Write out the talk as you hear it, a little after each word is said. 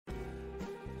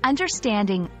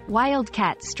Understanding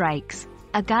Wildcat Strikes,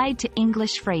 a guide to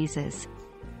English phrases.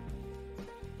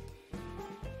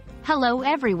 Hello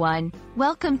everyone,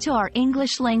 welcome to our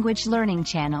English language learning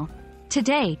channel.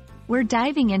 Today, we're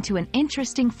diving into an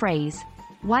interesting phrase,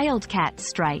 Wildcat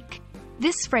Strike.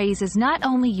 This phrase is not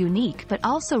only unique but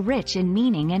also rich in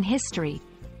meaning and history.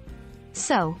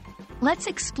 So, let's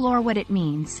explore what it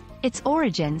means, its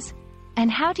origins, and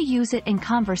how to use it in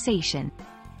conversation.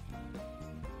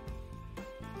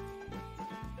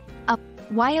 A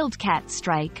wildcat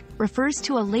strike refers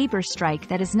to a labor strike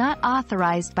that is not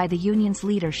authorized by the union's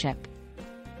leadership.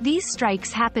 These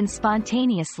strikes happen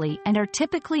spontaneously and are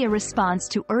typically a response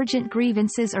to urgent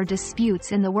grievances or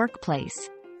disputes in the workplace.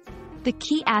 The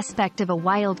key aspect of a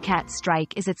wildcat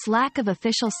strike is its lack of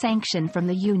official sanction from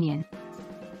the union.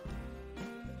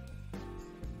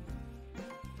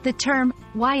 The term,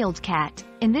 wildcat,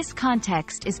 in this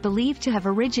context is believed to have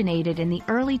originated in the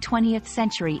early 20th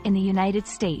century in the United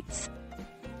States.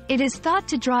 It is thought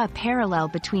to draw a parallel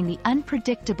between the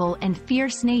unpredictable and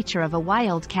fierce nature of a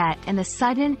wildcat and the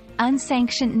sudden,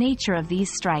 unsanctioned nature of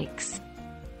these strikes.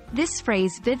 This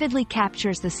phrase vividly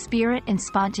captures the spirit and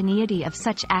spontaneity of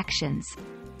such actions.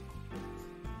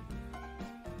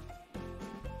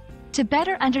 To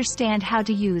better understand how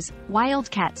to use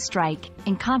wildcat strike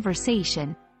in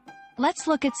conversation, let's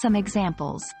look at some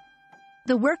examples.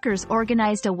 The workers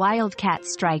organized a wildcat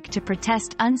strike to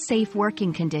protest unsafe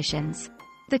working conditions.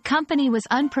 The company was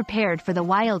unprepared for the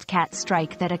wildcat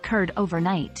strike that occurred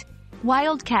overnight.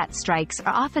 Wildcat strikes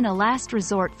are often a last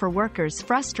resort for workers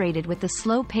frustrated with the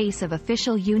slow pace of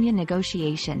official union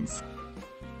negotiations.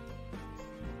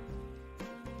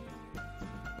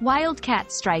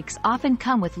 Wildcat strikes often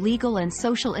come with legal and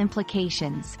social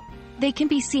implications. They can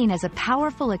be seen as a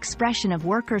powerful expression of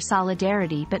worker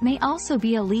solidarity but may also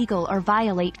be illegal or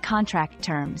violate contract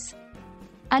terms.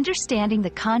 Understanding the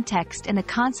context and the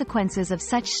consequences of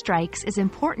such strikes is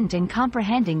important in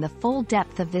comprehending the full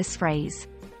depth of this phrase.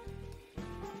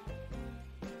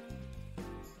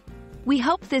 We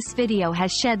hope this video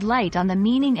has shed light on the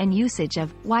meaning and usage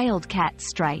of wildcat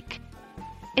strike.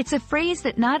 It's a phrase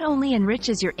that not only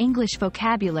enriches your English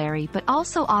vocabulary but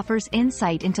also offers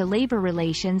insight into labor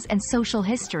relations and social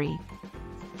history.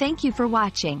 Thank you for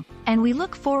watching, and we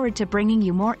look forward to bringing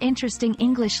you more interesting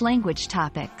English language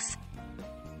topics.